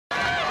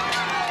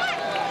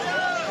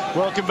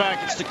Welcome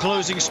back. It's the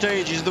closing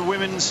stages of the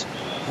women's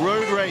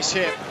road race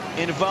here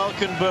in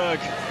Valkenburg.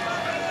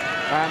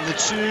 And the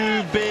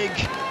two big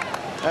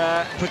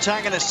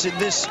protagonists in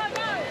this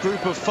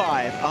group of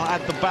five are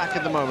at the back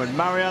at the moment.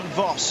 Marianne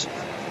Vos,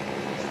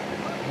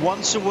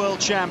 once a world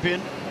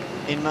champion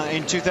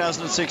in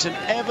 2006, and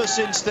ever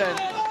since then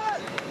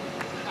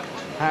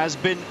has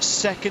been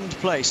second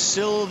place,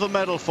 silver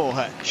medal for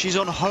her. She's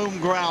on home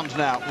ground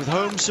now with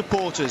home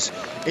supporters,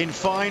 in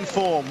fine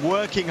form,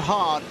 working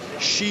hard.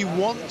 She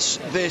wants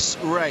this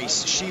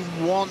race. She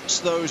wants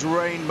those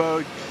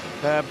rainbow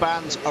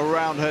bands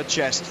around her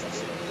chest.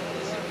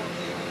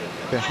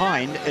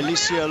 Behind,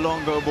 Alicia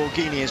Longo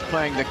Borghini is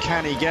playing the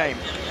canny game.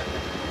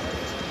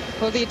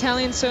 Well, the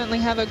Italians certainly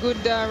have a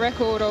good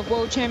record of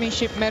World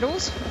Championship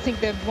medals. I think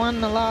they've won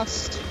the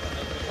last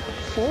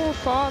 4 or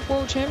 5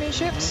 World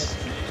Championships.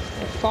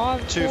 2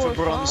 for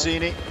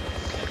Bronzini,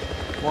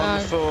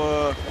 1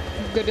 for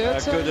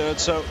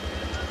Guderzo,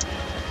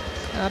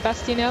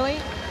 Bastianelli.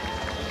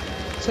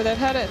 So they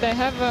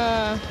have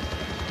a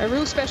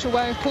real special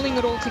way of pulling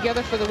it all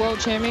together for the World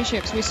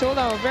Championships. We saw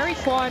they were very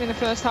quiet in the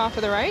first half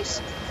of the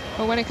race,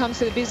 but when it comes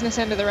to the business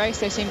end of the race,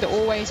 they seem to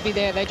always be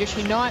there. They just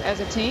unite as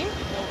a team,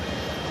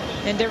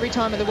 and every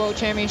time at the World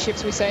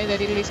Championships we say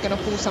that Italy's going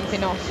to pull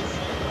something off.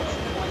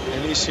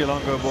 Alicia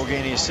Longo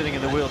Borghini is sitting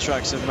in the wheel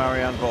tracks of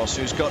Marianne Vos,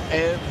 who's got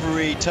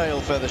every tail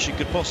feather she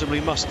could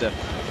possibly muster,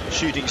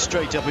 shooting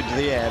straight up into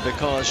the air,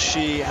 because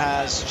she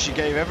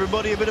gave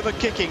everybody a bit of a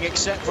kicking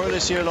except for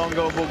Alicia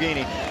Longo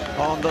Borghini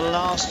on the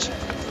last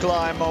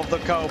climb of the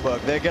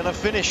Kauberg. They're going to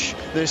finish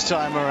this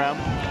time around,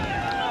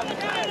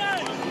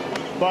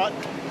 but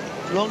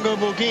Longo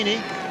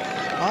Borghini,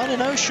 I don't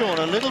know, Sean,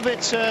 a little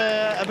bit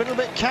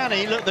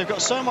canny. Look, they've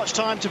got so much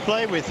time to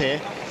play with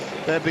here.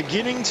 They're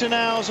beginning to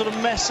now sort of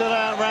mess it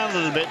around a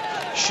little bit.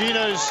 She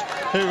knows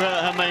who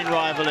her main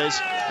rival is.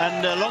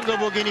 And Longo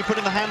Borghini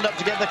putting the hand up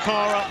to get the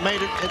car up,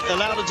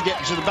 allowed her to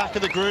get to the back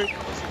of the group.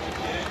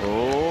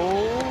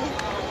 Oh,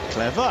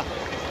 clever.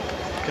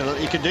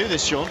 You can do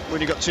this, Sean,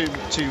 when you've got two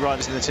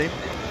riders in the team.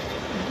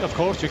 Of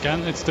course you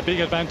can. It's the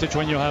big advantage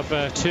when you have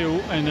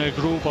 2 in a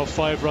group of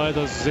 5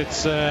 riders.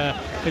 It's a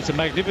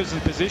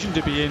magnificent position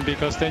to be in,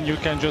 because then you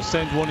can just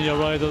send one of your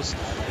riders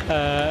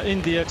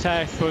in the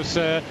attack. But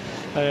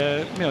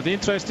the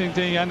interesting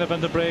thing, Anna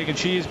van der Breggen,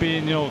 she's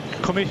been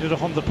committed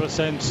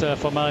 100%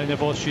 for Marianne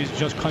Vos. She's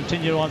just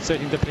continued on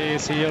setting the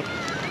pace here,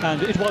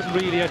 and it wasn't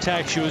really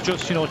attack. She was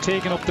just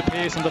taking up the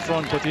pace in the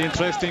front. But the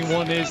interesting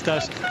one is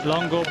that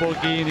Longo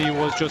Borghini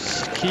was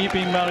just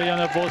keeping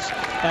Marianne Vos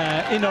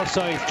in her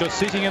sight, just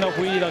sitting in a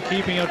wheel or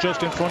keeping her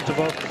just in front of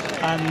her.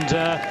 And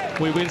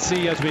we will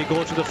see as we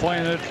go to the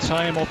final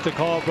time of the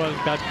Kauberg,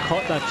 that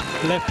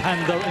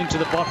left-hander into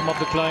the bottom of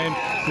the climb,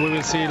 we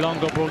will see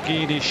Longo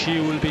Borghini. She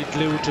will be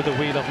glued to the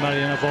wheel of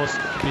Marianne Vos,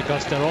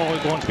 because they're all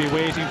going to be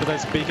waiting for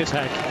this big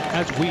attack,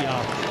 as we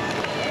are.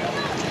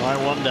 I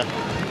wonder.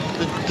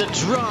 The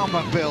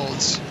drama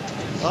builds.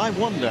 I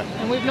wonder.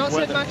 And we've not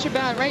said much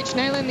about Rach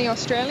Neylan, the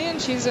Australian.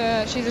 She's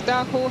a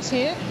dark horse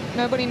here.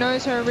 Nobody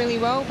knows her really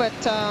well, but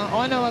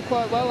I know her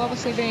quite well,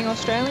 obviously being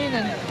Australian,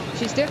 and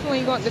she's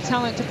definitely got the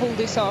talent to pull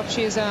this off.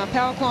 She's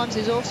power climbs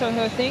is also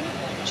her thing.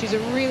 She's a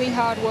really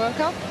hard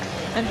worker.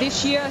 And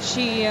this year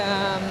she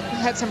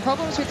had some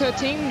problems with her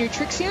team,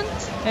 Nutrixion,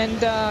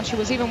 and she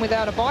was even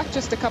without a bike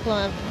just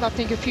I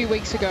think a few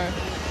weeks ago.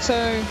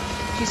 So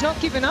she's not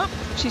given up.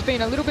 She's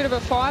been a little bit of a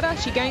fighter.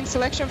 She gained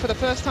selection for the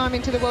first time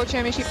into the World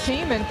Championship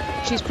team, and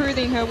she's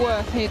proving her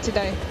worth here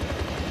today.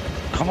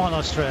 Come on,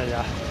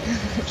 Australia.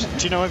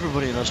 Do you know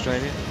everybody in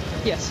Australia?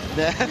 Yes.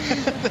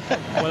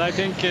 Well, I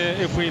think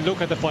if we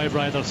look at the 5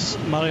 riders,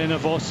 Marianne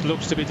Vos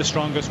looks to be the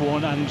strongest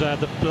one, and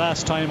the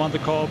last time on the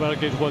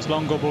Kauberg it was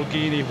Longo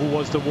Borghini who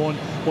was the one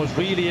was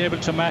really able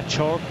to match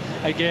her.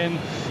 Again,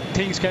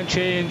 things can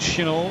change,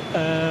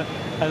 a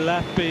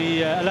lap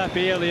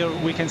earlier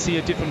we can see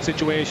a different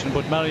situation,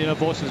 but Marianne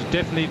Vos is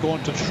definitely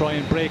going to try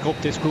and break up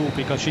this group,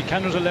 because she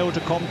cannot allow to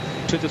come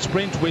to the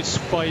sprint with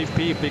 5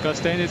 people, because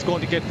then it's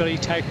going to get very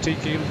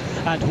tactical,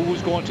 and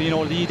who's going to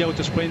lead out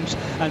the sprint,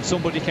 and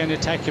somebody can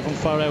attack you from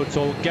far out.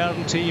 So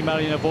guarantee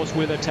Marianne Vos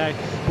will attack,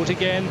 but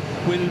again,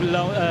 will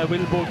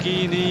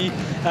Borghini,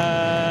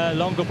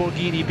 Longo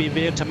Borghini be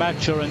there to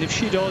match her? And if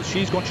she does,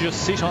 she's going to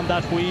just sit on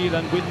that wheel,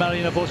 and will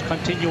Marianne Vos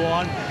continue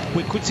on?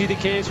 We could see the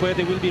case where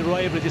they will be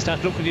rivalry. They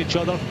start looking at each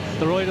other.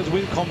 The riders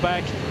will come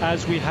back,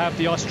 as we have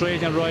the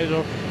Australian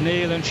rider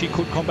Neylan. She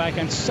could come back,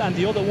 and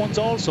the other ones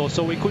also.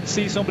 So we could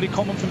see somebody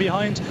coming from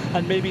behind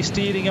and maybe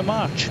stealing a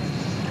march.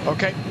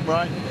 Okay,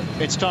 right,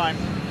 it's time.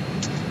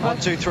 1,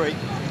 2, 3.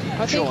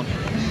 Sean.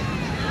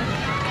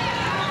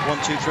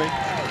 1, 2, 3.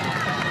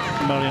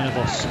 Marianne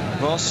Vos.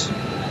 Vos.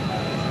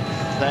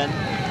 Then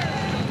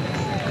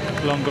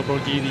Longo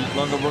Borghini.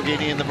 Longo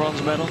Borghini in the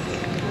bronze medal.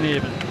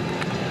 Neben.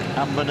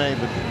 Amber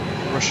Neben.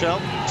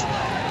 Rochelle.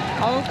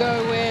 I'll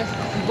go with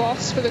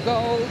Vos for the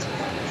gold,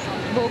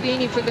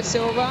 Borghini for the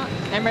silver,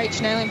 and Rach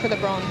Neylan for the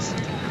bronze.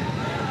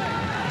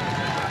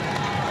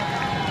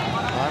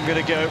 I'm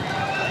going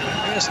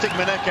to stick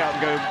my neck out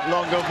and go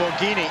Longo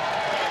Borghini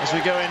as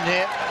we go in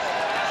here.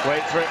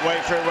 Wait for it,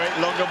 wait for it, wait.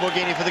 Longo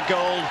Borghini for the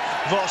gold,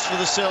 Vos for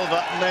the silver,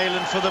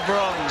 Neyland for the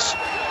bronze.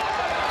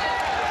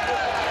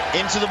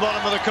 Into the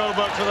bottom of the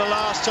Coburg for the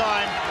last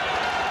time.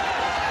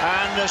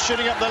 And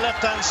shooting up the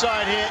left-hand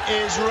side here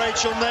is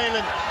Rachel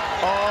Neyland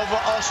of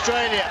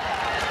Australia.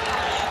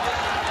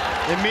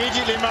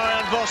 Immediately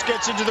Marianne Vos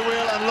gets into the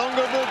wheel, and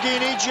Longo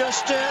Borghini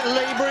just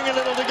labouring a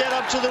little to get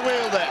up to the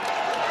wheel there.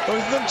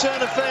 Both of them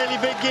turn a fairly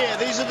big gear.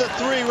 These are the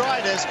three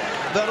riders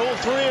that all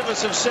three of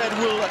us have said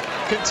will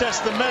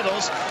contest the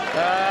medals.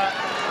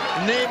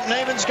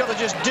 Neyland's got to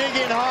just dig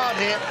in hard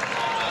here.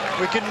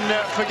 We can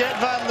forget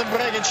Van den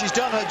Breggen. She's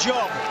done her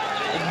job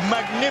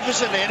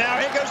magnificently. Now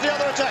here goes the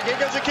other attack. Here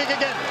goes a kick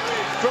again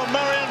from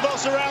Marianne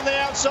Vos around the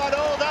outside.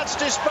 Oh, that's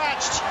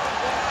dispatched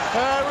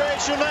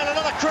Rachel Neyland.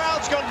 Another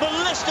crowd's gone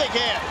ballistic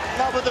here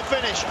up at the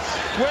finish.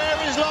 Where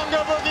is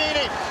Longo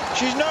Borghini?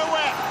 She's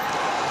nowhere.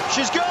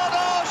 She's gone.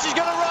 Oh, she's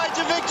going to ride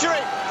to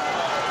victory.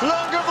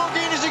 Longo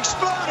Borghini's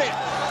exploded.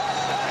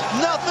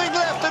 Nothing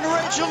left, and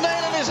Rachel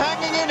Neyland is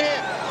hanging in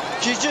here.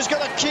 She's just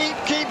got to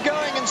keep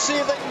going and see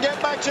if they can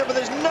get back to her, but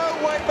there's no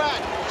way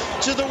back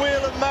to the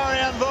wheel of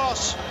Marianne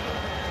Vos.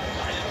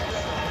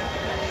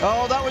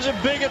 Oh, that was a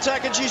big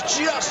attack, and she's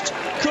just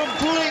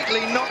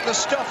completely knocked the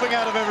stuffing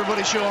out of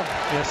everybody, Sean.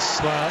 Yes,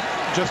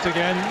 just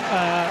again,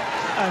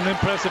 an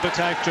impressive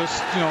attack,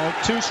 just, you know,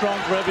 too strong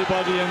for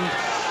everybody, and,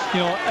 you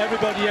know,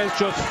 everybody else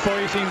just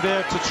fighting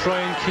there to try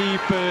and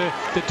keep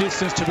the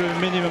distance to a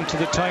minimum to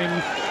the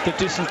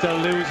distance they're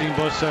losing,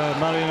 but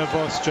Marianne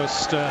Vos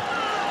just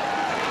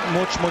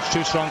much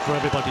too strong for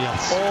everybody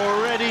else.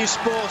 Already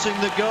sporting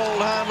the gold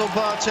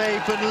handlebar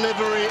tape and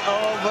livery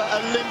of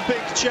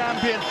Olympic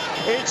champion.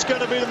 It's going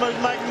to be the most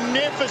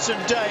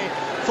magnificent day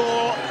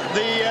for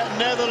the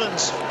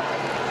Netherlands,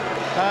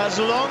 as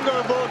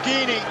Longo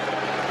Borghini,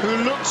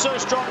 who looked so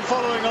strong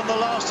following on the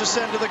last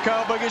ascent of the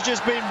Coburg, has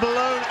just been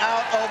blown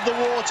out of the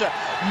water.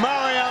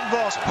 Marianne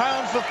Vos,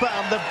 pound for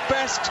pound, the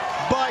best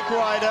bike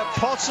rider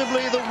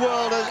possibly the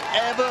world has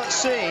ever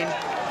seen,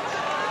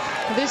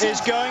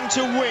 is going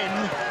to win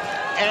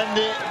and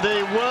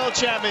the World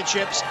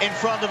Championships in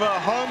front of her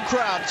home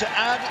crowd to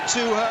add to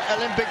her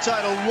Olympic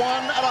title.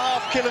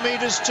 1.5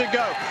 kilometers to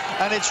go,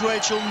 and it's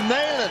Rachel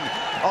Neyland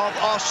of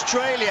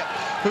Australia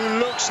who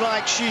looks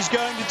like she's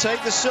going to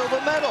take the silver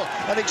medal.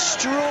 An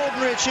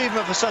extraordinary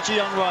achievement for such a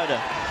young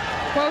rider.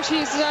 Well,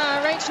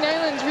 Rachel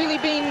Neyland's really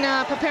been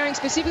preparing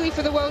specifically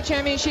for the World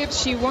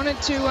Championships. She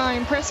wanted to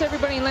impress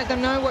everybody and let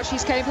them know what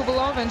she's capable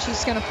of, and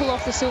she's going to pull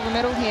off the silver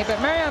medal here. But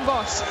Marianne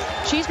Vos,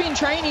 she's been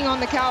training on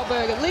the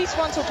Coburg at least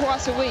once or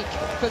twice a week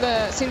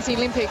since the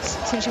Olympics,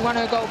 since she won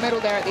her gold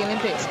medal there at the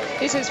Olympics.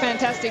 This is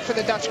fantastic for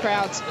the Dutch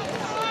crowds.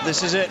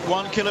 This is it.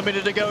 1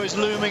 kilometer to go is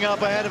looming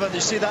up ahead of her.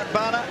 You see that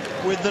banner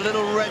with the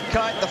little red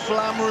kite, the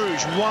Flamme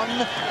Rouge.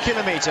 1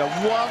 kilometer,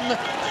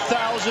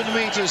 1,000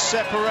 meters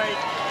separate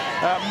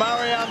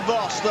Marianne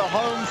Vos, the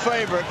home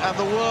favourite and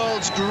the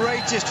world's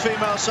greatest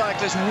female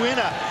cyclist,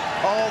 winner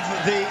of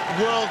the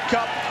World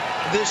Cup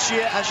this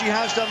year, as she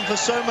has done for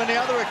so many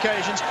other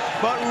occasions,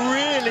 but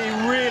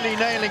really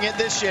nailing it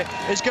this year,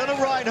 is going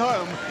to ride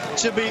home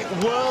to be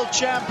world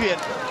champion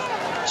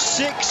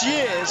 6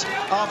 years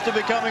after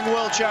becoming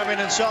world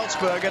champion in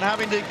Salzburg and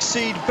having to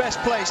exceed best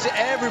place to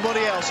everybody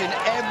else in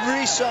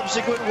every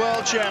subsequent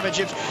world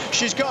championships.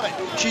 She's got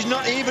it. She's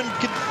not even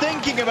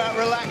thinking about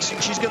relaxing.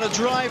 She's going to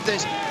drive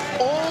this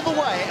all the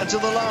way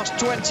until the last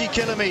 20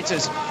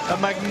 kilometers. A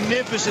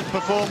magnificent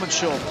performance,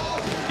 Sean.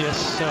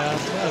 Yes,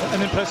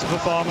 an impressive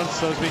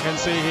performance, as we can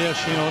see here.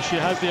 She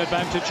has the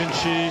advantage, and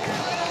she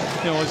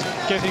is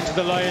getting to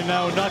the line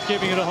now, not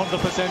giving it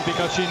 100%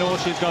 because she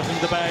knows she's got in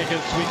the bag.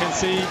 As we can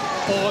see,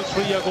 all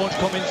three are going to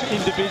come in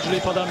individually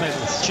for their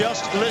medals.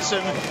 Just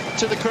listen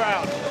to the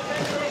crowd.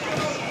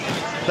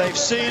 They've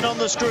seen on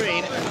the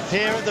screen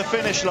here at the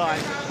finish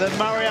line that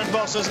Marianne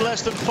Vos has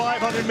less than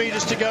 500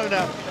 meters to go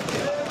now.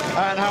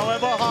 And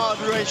however hard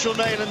Rachel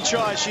Neyland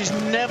tries, she's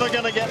never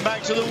going to get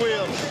back to the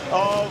wheel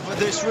of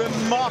this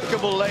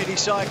remarkable lady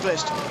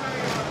cyclist.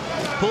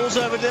 Pulls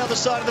over to the other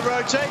side of the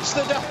road, takes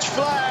the Dutch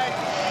flag.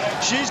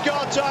 She's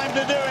got time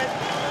to do it.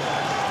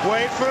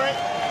 Wait for it.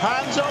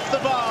 Hands off the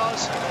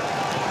bars.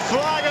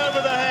 Flag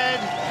over the head.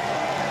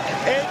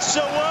 It's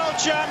a World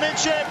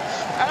Championship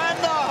and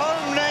the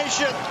home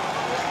nation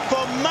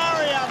for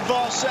Marianne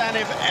Vos, and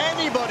if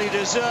anybody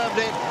deserved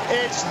it,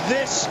 it's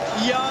this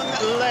young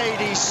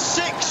lady.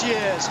 6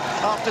 years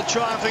after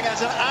triumphing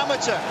as an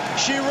amateur,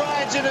 she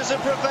rides it as a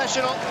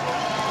professional,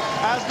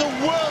 as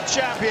the world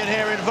champion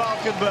here in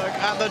Valkenburg,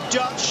 and the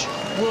Dutch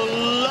will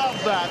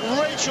love that.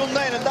 Rachel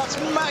Neyland, that's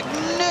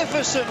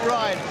magnificent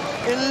ride.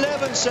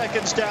 11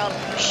 seconds down.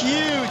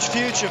 Huge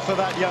future for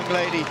that young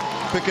lady,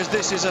 because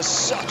this is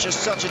such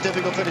a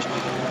difficult finish.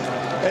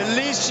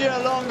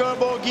 Alicia Longo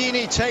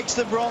Borghini takes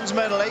the bronze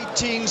medal,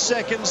 18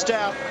 seconds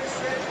down.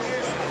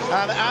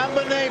 And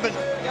Amber Neben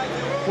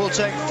will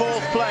take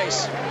 4th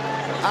place.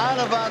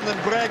 Anna van den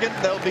Breggen,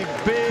 there'll be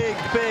big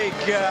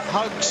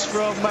hugs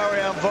from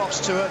Marianne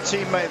Vos to her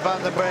teammate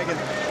Van den Breggen,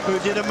 who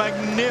did a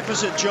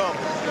magnificent job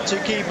to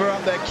keep her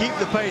up there, keep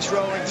the pace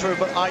rolling through.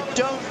 But I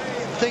don't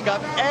think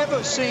I've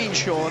ever seen,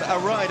 Sean, a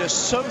rider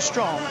so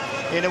strong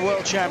in a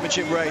World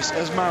Championship race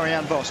as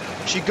Marianne Vos.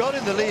 She got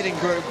in the leading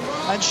group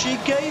and she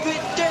gave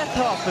it death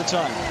half the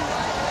time.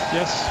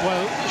 Yes,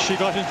 well, she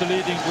got into the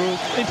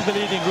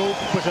leading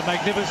group with a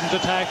magnificent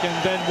attack, and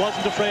then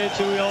wasn't afraid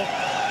to,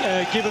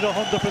 give it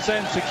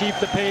 100% to keep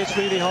the pace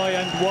really high,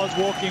 and was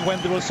walking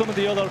when there were some of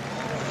the other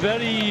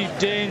very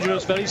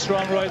dangerous, very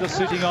strong riders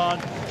sitting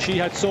on. She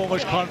had so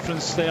much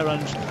confidence there,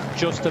 and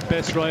just the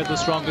best rider, the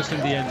strongest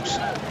in the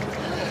end.